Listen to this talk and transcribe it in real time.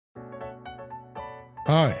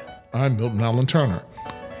Hi, I'm Milton Allen Turner.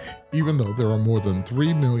 Even though there are more than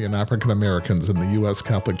 3 million African Americans in the U.S.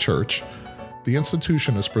 Catholic Church, the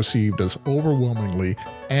institution is perceived as overwhelmingly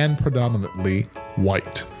and predominantly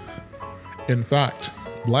white. In fact,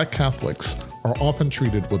 Black Catholics are often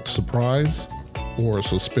treated with surprise or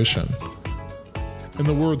suspicion. In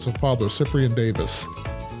the words of Father Cyprian Davis,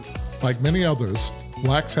 like many others,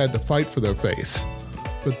 Blacks had to fight for their faith,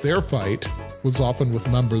 but their fight was often with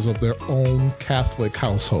members of their own Catholic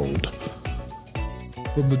household.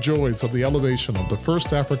 From the joys of the elevation of the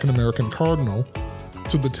first African American cardinal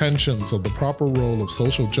to the tensions of the proper role of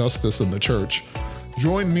social justice in the church,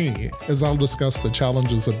 join me as I'll discuss the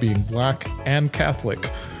challenges of being Black and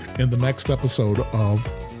Catholic in the next episode of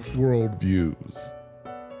Worldviews.